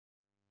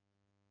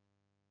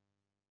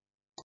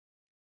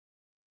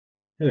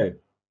Hello,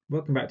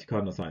 welcome back to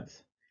Cardinal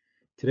Science.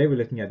 Today we're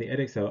looking at the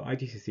Edexcel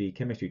IGCSE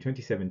Chemistry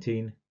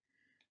 2017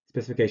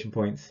 specification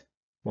points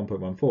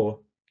 1.14,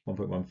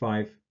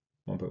 1.15,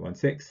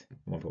 1.16,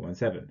 and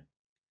 1.17.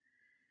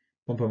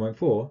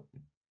 1.14,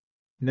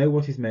 know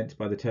what is meant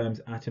by the terms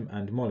atom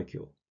and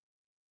molecule.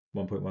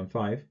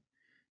 1.15,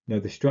 know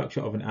the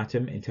structure of an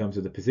atom in terms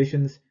of the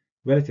positions,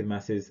 relative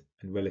masses,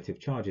 and relative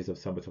charges of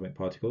subatomic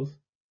particles.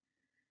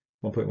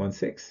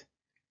 1.16,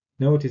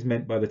 know what is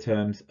meant by the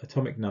terms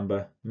atomic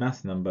number,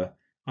 mass number,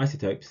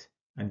 isotopes,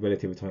 and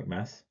relative atomic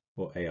mass,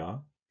 or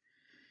AR.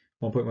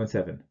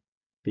 1.17.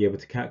 Be able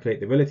to calculate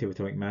the relative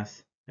atomic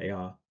mass,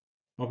 AR,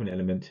 of an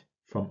element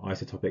from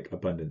isotopic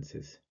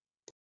abundances.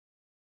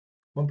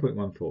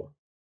 1.14.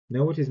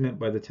 Know what is meant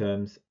by the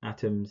terms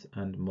atoms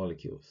and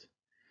molecules.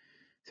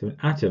 So an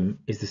atom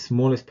is the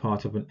smallest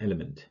part of an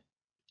element.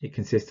 It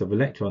consists of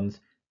electrons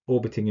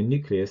orbiting a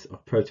nucleus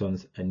of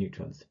protons and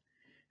neutrons.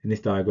 In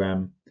this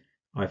diagram,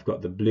 I've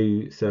got the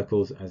blue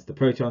circles as the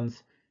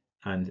protons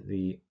and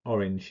the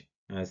orange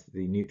as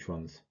the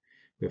neutrons.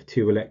 We have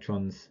 2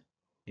 electrons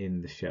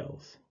in the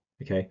shells.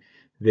 Okay,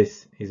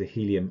 this is a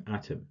helium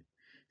atom.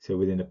 So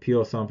within a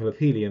pure sample of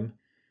helium,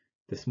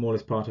 the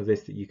smallest part of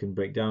this that you can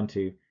break down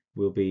to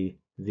will be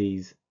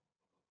these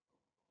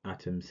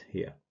atoms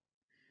here.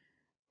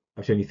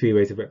 I've shown you 3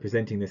 ways of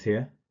representing this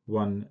here.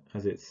 One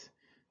as its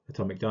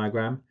atomic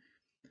diagram.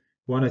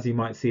 One, as you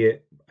might see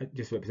it,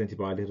 just represented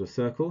by a little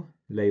circle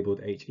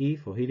labelled He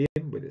for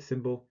helium with its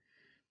symbol,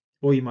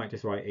 or you might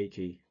just write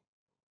He.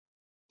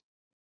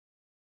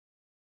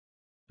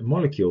 A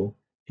molecule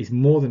is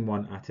more than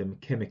one atom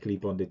chemically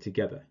bonded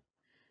together.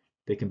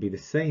 They can be the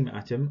same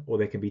atom or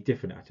they can be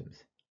different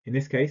atoms. In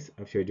this case,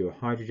 I've showed you a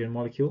hydrogen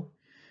molecule.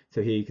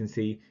 So here you can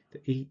see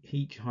that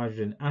each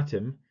hydrogen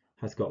atom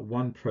has got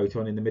 1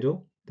 proton in the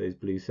middle, those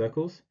blue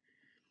circles.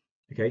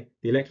 Okay,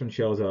 the electron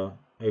shells are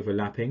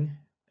overlapping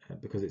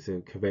because it's a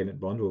covalent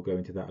bond. We'll go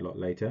into that a lot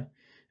later.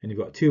 And you've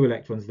got 2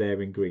 electrons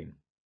there in green.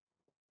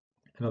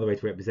 Another way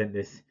to represent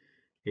this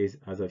is,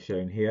 as I've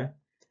shown here,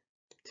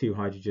 2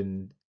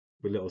 hydrogen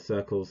with little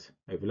circles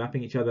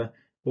overlapping each other,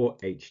 or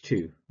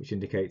H2, which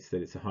indicates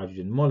that it's a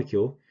hydrogen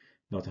molecule,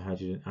 not a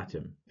hydrogen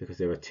atom, because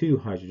there are 2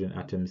 hydrogen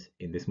atoms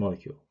in this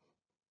molecule.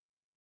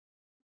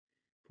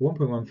 For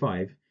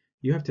 1.15,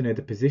 you have to know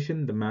the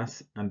position, the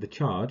mass, and the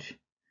charge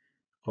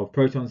of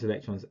protons,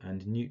 electrons,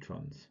 and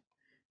neutrons.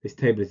 This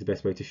table is the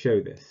best way to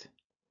show this.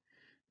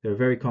 There are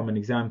very common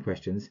exam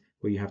questions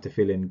where you have to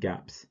fill in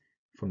gaps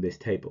from this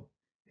table.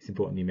 It's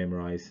important you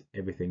memorize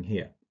everything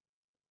here.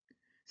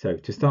 So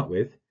to start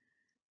with,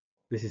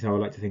 this is how I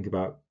like to think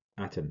about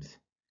atoms.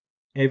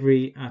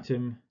 Every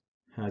atom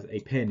has a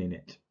pen in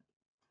it.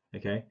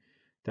 Okay,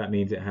 that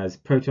means it has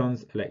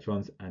protons,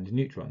 electrons, and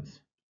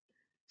neutrons.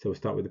 So we'll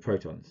start with the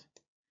protons.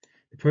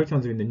 The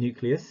protons are in the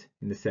nucleus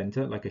in the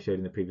center, like I showed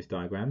in the previous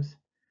diagrams.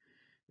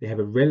 They have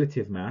a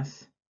relative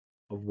mass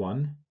of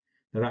 1.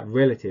 Now that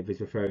relative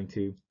is referring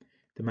to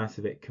the mass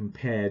of it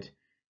compared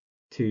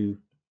to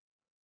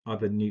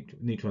other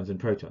neutrons and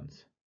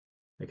protons.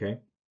 Okay,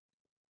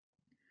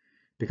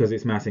 because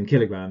its mass in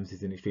kilograms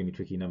is an extremely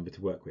tricky number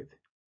to work with,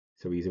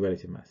 so we use a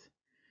relative mass.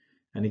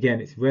 And again,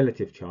 its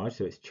relative charge,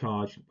 so its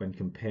charge when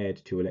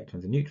compared to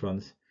electrons and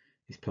neutrons,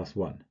 is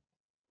 +1.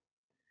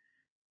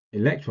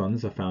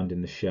 Electrons are found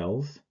in the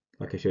shells,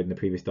 like I showed in the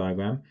previous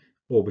diagram,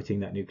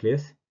 orbiting that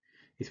nucleus.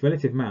 Its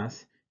relative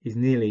mass is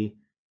nearly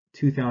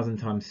 2,000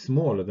 times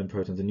smaller than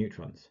protons and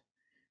neutrons.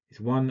 It's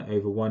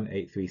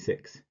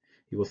 1/1836.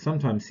 You will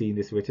sometimes see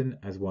this written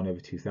as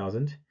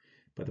 1/2000,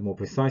 but the more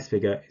precise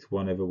figure is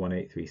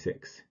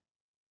 1/1836.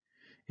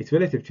 Its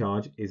relative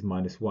charge is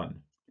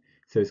 -1.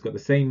 So it's got the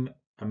same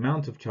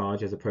amount of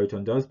charge as a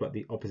proton does, but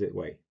the opposite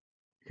way.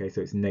 Okay,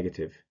 so it's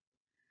negative.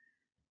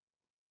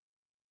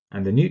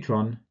 And the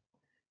neutron,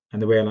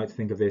 and the way I like to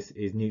think of this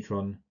is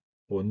neutron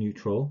or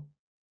neutral.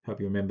 Help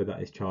you remember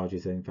that its charge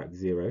is in fact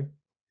 0.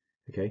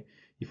 Okay,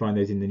 you find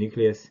those in the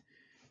nucleus.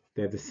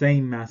 They have the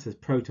same mass as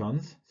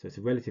protons, so it's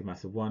a relative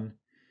mass of 1,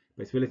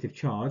 but its relative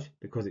charge,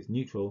 because it's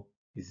neutral,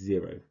 is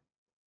 0.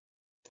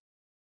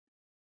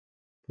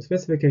 For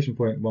specification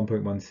point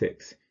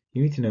 1.16,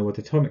 you need to know what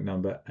atomic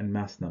number and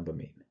mass number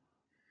mean.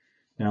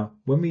 Now,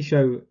 when we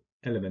show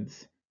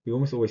elements, we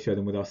almost always show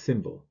them with our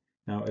symbol.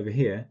 Now, over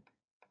here,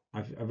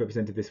 I've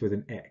represented this with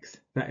an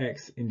X. That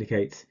X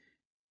indicates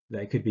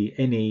that it could be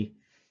any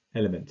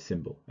element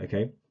symbol,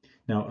 okay?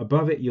 Now,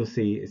 above it, you'll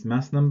see its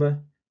mass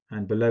number,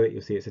 and below it,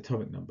 you'll see its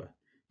atomic number,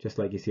 just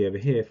like you see over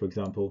here, for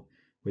example,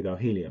 with our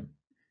helium,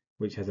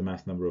 which has a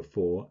mass number of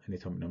 4 and an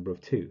atomic number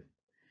of 2.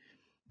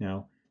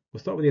 Now,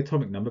 we'll start with the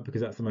atomic number because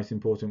that's the most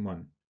important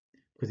one,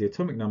 because the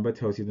atomic number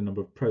tells you the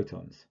number of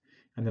protons,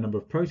 and the number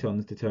of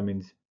protons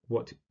determines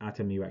what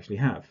atom you actually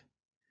have.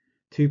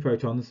 2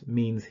 protons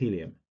means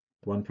helium,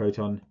 1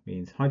 proton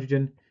means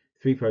hydrogen,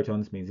 3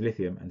 protons means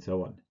lithium, and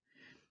so on.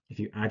 If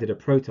you added a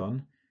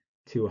proton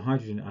to a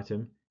hydrogen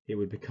atom, it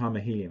would become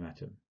a helium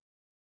atom.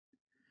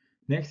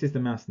 Next is the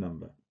mass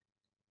number.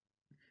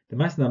 The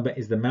mass number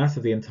is the mass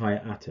of the entire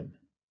atom.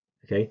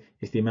 Okay,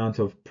 it's the amount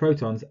of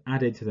protons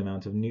added to the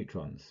amount of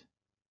neutrons.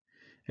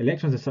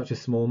 Electrons are such a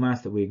small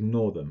mass that we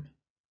ignore them.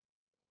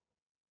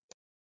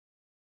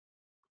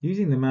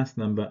 Using the mass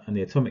number and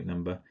the atomic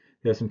number,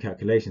 there are some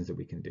calculations that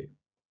we can do.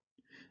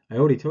 I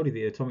already told you that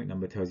the atomic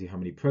number tells you how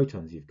many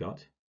protons you've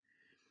got,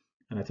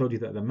 and I told you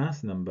that the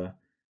mass number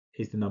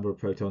is the number of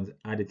protons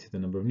added to the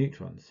number of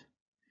neutrons.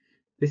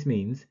 This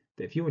means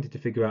that if you wanted to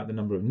figure out the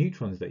number of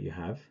neutrons that you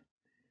have,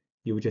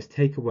 you would just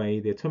take away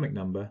the atomic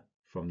number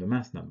from the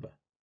mass number.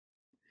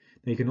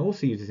 Now you can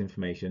also use this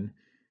information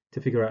to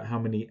figure out how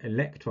many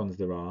electrons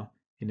there are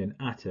in an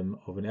atom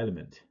of an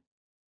element.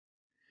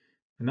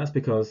 And that's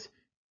because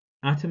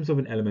atoms of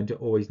an element are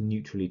always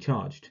neutrally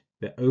charged.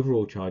 Their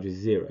overall charge is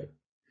 0,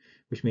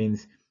 which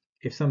means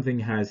if something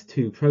has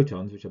 2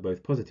 protons, which are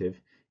both positive,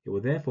 it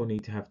will therefore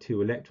need to have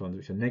 2 electrons,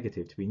 which are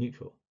negative, to be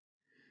neutral.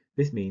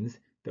 This means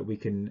that we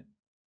can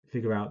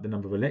figure out the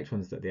number of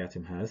electrons that the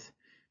atom has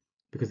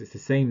because it's the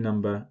same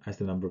number as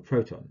the number of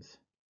protons.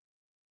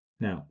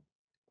 Now,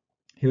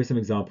 here are some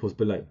examples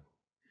below.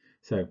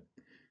 So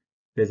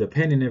there's a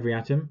pen in every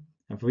atom,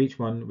 and for each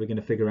one we're going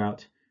to figure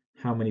out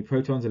how many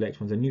protons,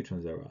 electrons and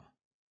neutrons there are.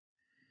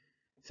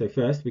 So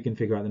first we can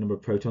figure out the number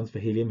of protons for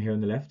helium here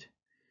on the left.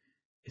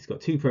 It's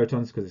got 2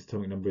 protons because its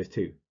atomic number is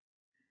 2.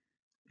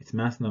 Its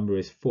mass number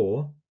is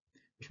 4,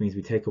 which means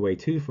we take away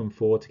 2 from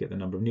 4 to get the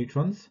number of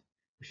neutrons,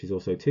 which is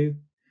also 2.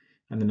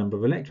 And the number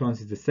of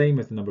electrons is the same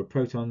as the number of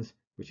protons,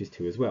 which is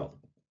 2 as well.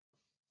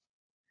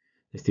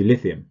 Let's do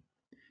lithium.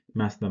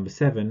 Mass number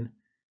 7,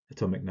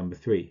 atomic number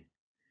 3.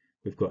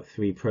 We've got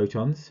 3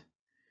 protons,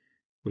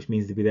 which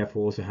means that we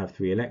therefore also have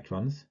 3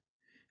 electrons.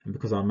 And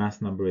because our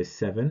mass number is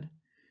 7,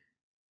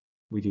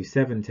 we do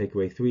 7 take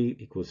away 3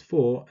 equals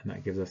 4, and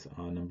that gives us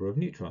our number of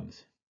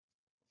neutrons.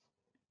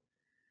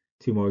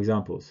 2 more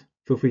examples.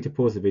 Feel free to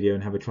pause the video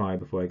and have a try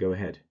before I go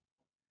ahead.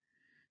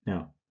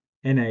 Now,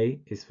 Na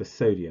is for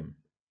sodium.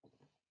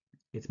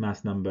 Its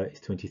mass number is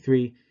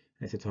 23,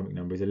 and its atomic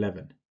number is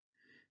 11,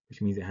 which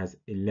means it has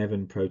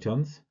 11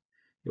 protons.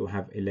 It will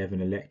have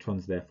 11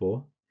 electrons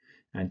therefore,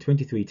 and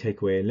 23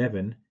 take away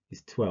 11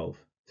 is 12,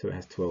 so it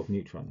has 12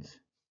 neutrons.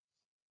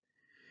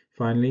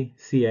 Finally,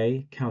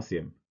 Ca,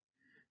 calcium.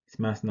 Its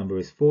mass number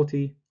is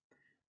 40,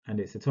 and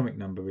its atomic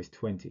number is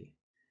 20.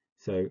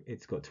 So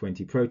it's got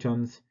 20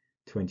 protons,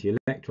 20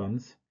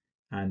 electrons,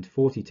 and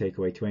 40 take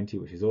away 20,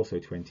 which is also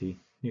 20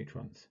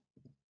 neutrons.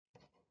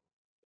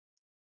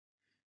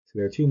 So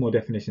there are 2 more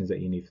definitions that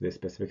you need for this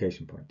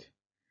specification point.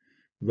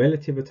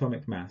 Relative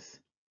atomic mass,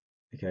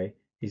 okay,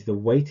 is the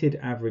weighted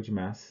average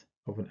mass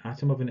of an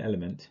atom of an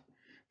element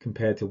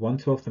compared to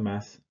 1/12 the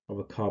mass of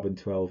a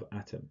carbon-12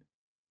 atom.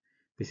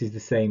 This is the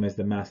same as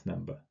the mass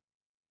number.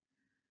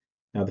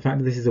 Now, the fact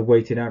that this is a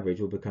weighted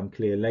average will become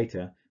clear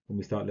later when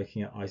we start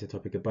looking at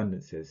isotopic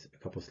abundances a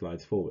couple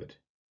slides forward.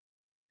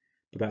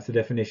 But that's the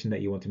definition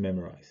that you want to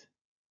memorize.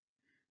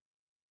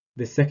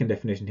 This second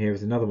definition here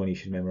is another one you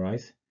should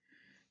memorize,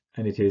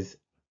 and it is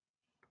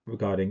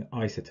regarding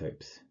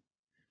isotopes.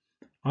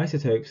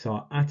 Isotopes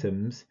are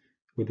atoms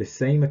with the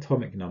same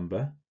atomic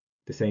number,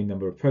 the same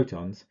number of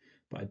protons,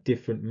 but at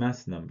different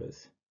mass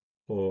numbers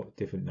or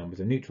different numbers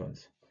of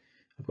neutrons.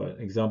 I've got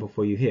an example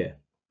for you here.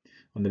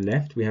 On the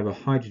left, we have a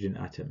hydrogen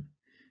atom.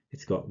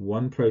 It's got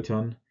 1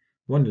 proton,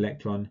 1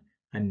 electron,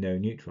 and no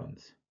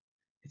neutrons.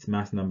 Its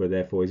mass number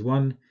therefore is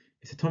 1,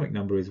 its atomic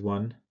number is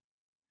 1,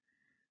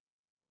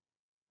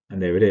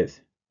 and there it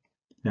is.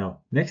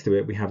 Now, next to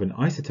it, we have an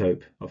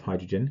isotope of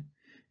hydrogen.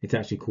 It's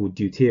actually called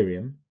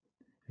deuterium,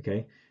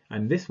 okay?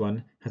 And this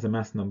one has a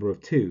mass number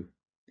of 2.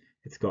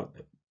 It's got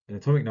an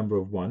atomic number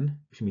of 1,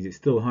 which means it's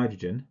still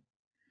hydrogen,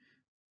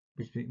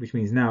 which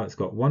means now it's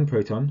got 1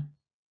 proton,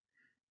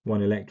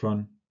 1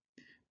 electron,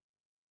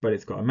 but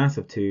it's got a mass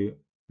of 2,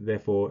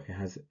 therefore it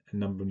has a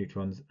number of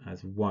neutrons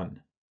as 1.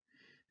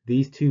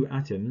 These 2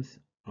 atoms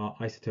are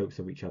isotopes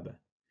of each other.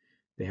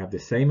 They have the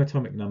same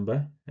atomic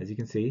number, as you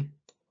can see,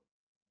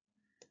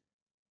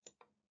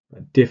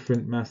 but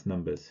different mass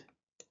numbers.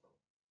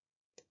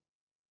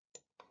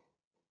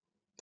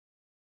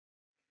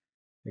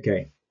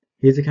 Okay,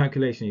 here's a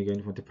calculation you're going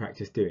to want to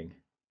practice doing,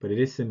 but it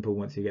is simple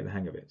once you get the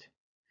hang of it.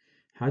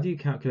 How do you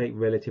calculate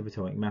relative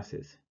atomic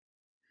masses?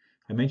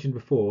 I mentioned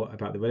before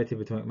about the relative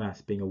atomic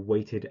mass being a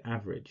weighted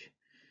average.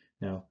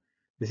 Now,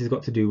 this has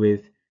got to do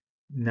with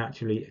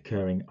naturally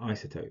occurring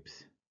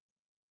isotopes.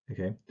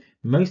 Okay,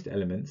 most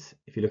elements,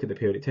 if you look at the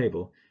periodic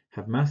table,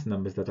 have mass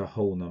numbers that are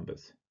whole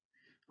numbers.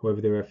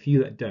 However, there are a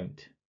few that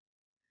don't.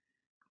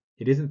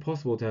 It isn't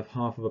possible to have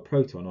half of a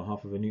proton or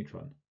half of a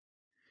neutron.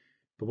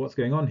 But what's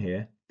going on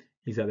here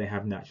is that they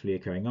have naturally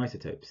occurring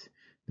isotopes.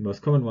 The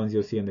most common ones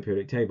you'll see on the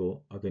periodic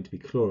table are going to be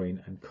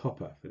chlorine and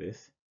copper for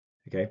this.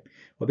 Okay,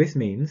 what this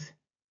means,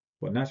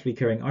 what naturally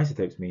occurring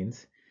isotopes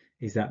means,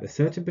 is that a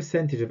certain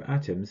percentage of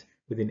atoms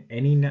within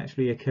any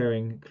naturally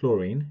occurring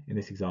chlorine, in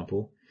this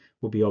example,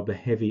 will be of the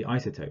heavy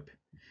isotope.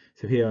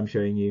 So here I'm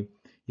showing you,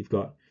 you've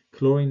got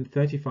chlorine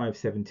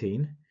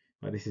 3517,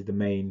 right, this is the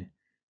main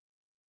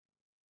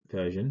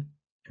version,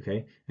 okay,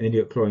 and then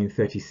you've got chlorine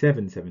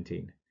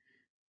 3717.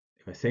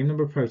 Same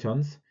number of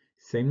protons,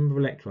 same number of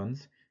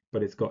electrons,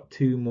 but it's got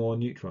 2 more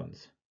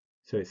neutrons,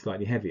 so it's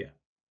slightly heavier.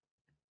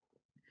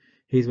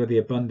 Here's where the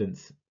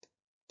abundance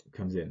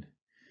comes in.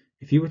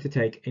 If you were to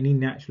take any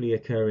naturally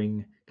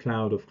occurring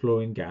cloud of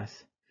chlorine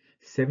gas,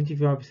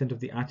 75%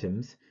 of the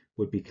atoms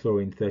would be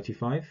chlorine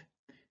 35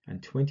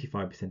 and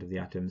 25% of the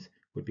atoms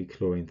would be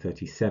chlorine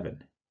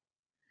 37.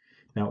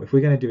 Now, if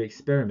we're going to do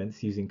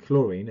experiments using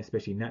chlorine,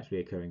 especially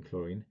naturally occurring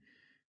chlorine,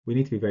 we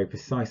need to be very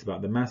precise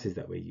about the masses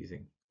that we're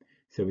using.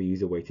 So we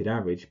use a weighted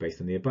average based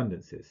on the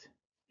abundances.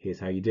 Here's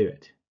how you do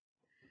it.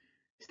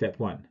 Step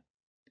 1.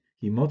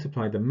 You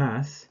multiply the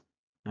mass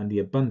and the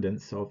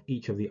abundance of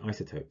each of the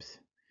isotopes.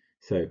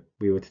 So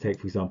we were to take,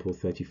 for example,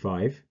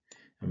 35,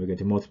 and we're going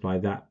to multiply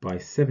that by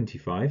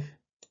 75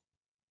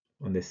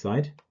 on this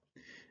side.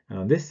 And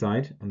on this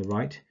side, on the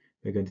right,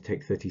 we're going to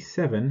take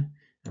 37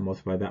 and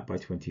multiply that by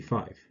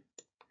 25.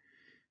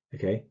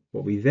 Okay,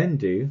 what we then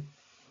do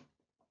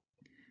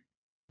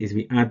is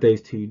we add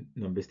those two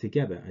numbers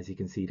together, as you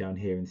can see down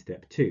here in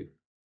step 2.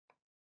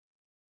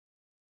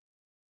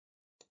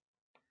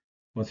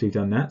 Once we've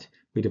done that,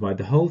 we divide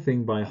the whole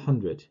thing by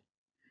 100,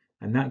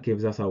 and that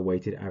gives us our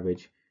weighted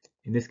average,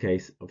 in this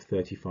case, of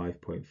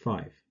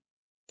 35.5.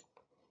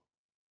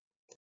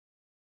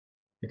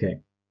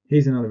 Okay,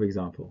 here's another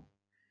example.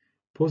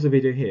 Pause the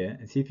video here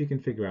and see if you can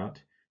figure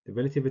out the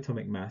relative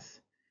atomic mass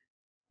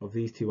of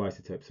these two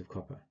isotopes of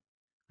copper.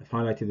 I've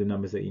highlighted the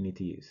numbers that you need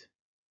to use.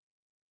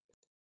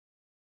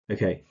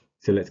 Okay,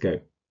 so let's go.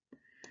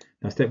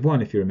 Now, step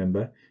 1, if you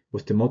remember,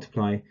 was to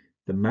multiply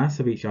the mass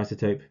of each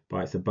isotope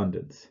by its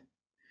abundance.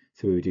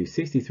 So we would do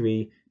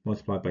 63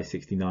 multiplied by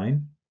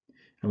 69,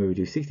 and we would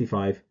do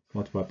 65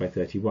 multiplied by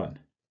 31.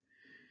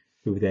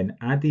 We would then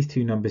add these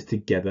two numbers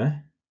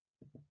together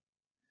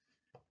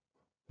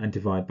and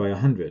divide by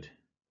 100.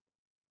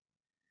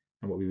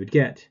 And what we would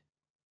get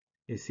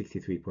is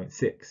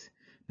 63.6.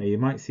 Now you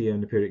might see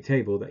on the periodic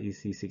table that you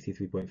see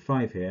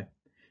 63.5 here,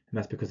 and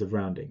that's because of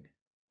rounding.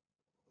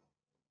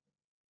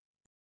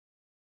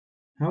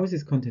 How is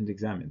this content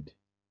examined?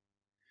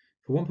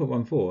 For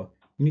 1.14,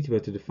 you need to be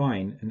able to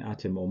define an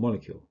atom or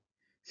molecule.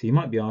 So you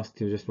might be asked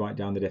to just write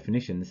down the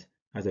definitions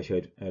as I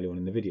showed earlier on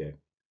in the video.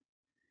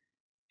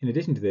 In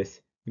addition to this,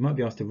 you might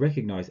be asked to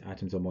recognize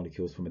atoms or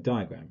molecules from a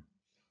diagram.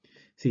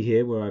 See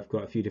here where I've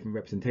got a few different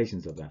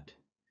representations of that.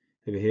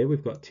 Over here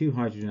we've got two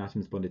hydrogen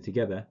atoms bonded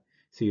together,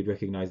 so you'd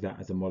recognize that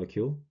as a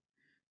molecule.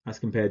 As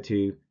compared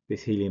to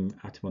this helium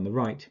atom on the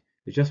right,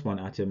 there's just one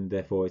atom,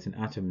 therefore it's an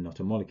atom, not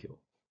a molecule.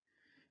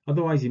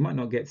 Otherwise you might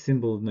not get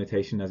symbol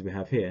notation as we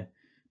have here,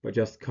 but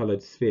just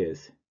coloured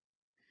spheres.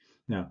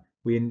 Now,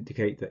 we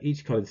indicate that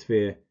each coloured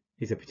sphere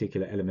is a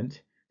particular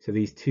element, so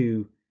these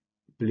two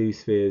blue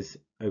spheres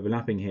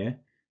overlapping here,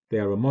 they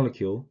are a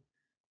molecule,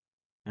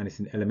 and it's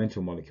an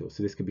elemental molecule.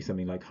 So this could be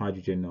something like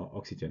hydrogen or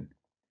oxygen,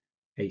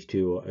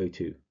 H2 or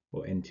O2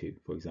 or N2,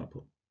 for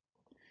example.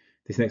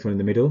 This next one in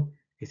the middle,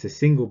 it's a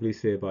single blue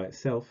sphere by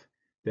itself,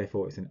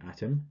 therefore it's an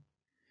atom.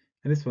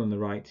 And this one on the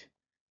right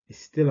is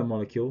still a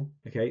molecule.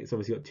 Okay, it's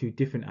obviously got two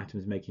different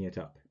atoms making it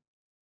up.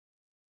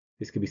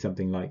 This could be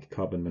something like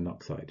carbon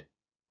monoxide.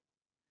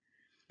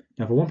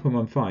 Now for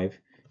 1.15,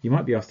 you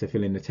might be asked to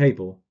fill in the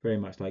table very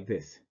much like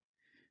this.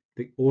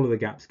 All of the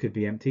gaps could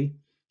be empty,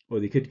 or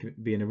they could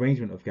be an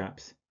arrangement of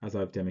gaps as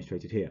I've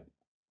demonstrated here.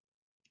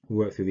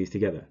 We'll work through these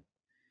together.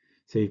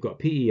 So you've got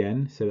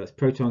PEN, so that's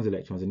protons,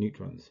 electrons and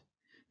neutrons.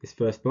 This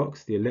first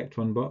box, the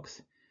electron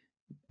box,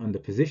 under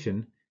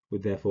position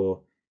would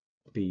therefore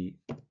be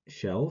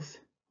shells.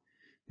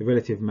 The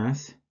relative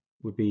mass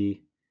would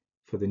be,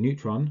 for the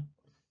neutron,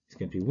 it's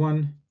going to be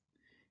 1,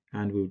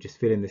 and we'll just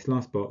fill in this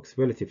last box,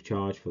 relative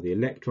charge for the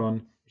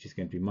electron, which is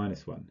going to be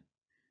 -1.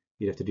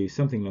 You'd have to do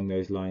something along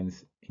those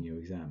lines in your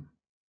exam.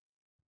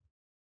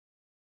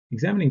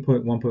 Examining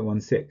point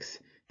 1.16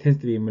 tends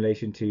to be in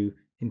relation to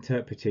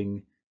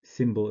interpreting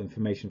symbol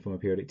information from a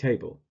periodic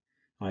table,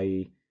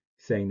 i.e.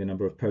 saying the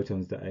number of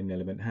protons that an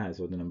element has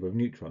or the number of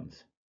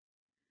neutrons.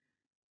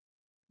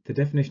 The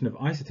definition of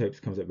isotopes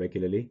comes up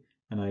regularly,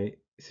 and I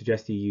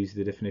suggest you use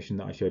the definition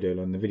that I showed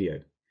earlier in the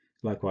video,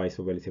 likewise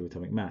for relative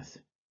atomic mass.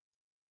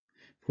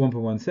 For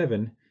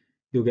 1.17,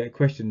 you'll get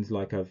questions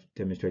like I've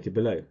demonstrated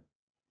below.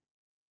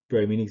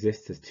 Bromine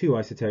exists as two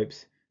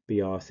isotopes,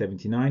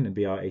 Br79 and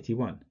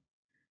Br81.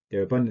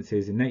 Their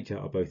abundances in nature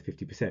are both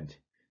 50%.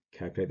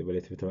 Calculate the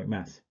relative atomic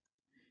mass.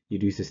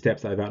 You'd use the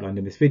steps that I've outlined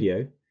in this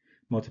video,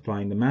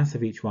 multiplying the mass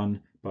of each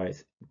one by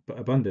its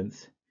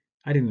abundance,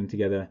 adding them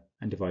together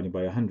and dividing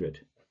by 100.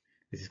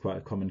 This is quite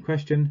a common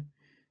question,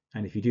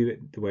 and if you do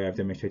it the way I've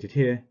demonstrated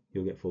here,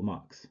 you'll get full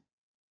marks.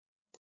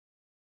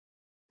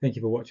 Thank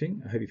you for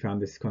watching. I hope you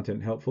found this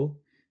content helpful.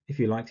 If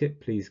you liked it,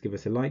 please give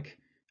us a like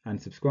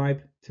and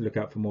subscribe to look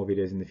out for more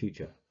videos in the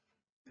future.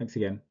 Thanks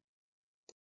again.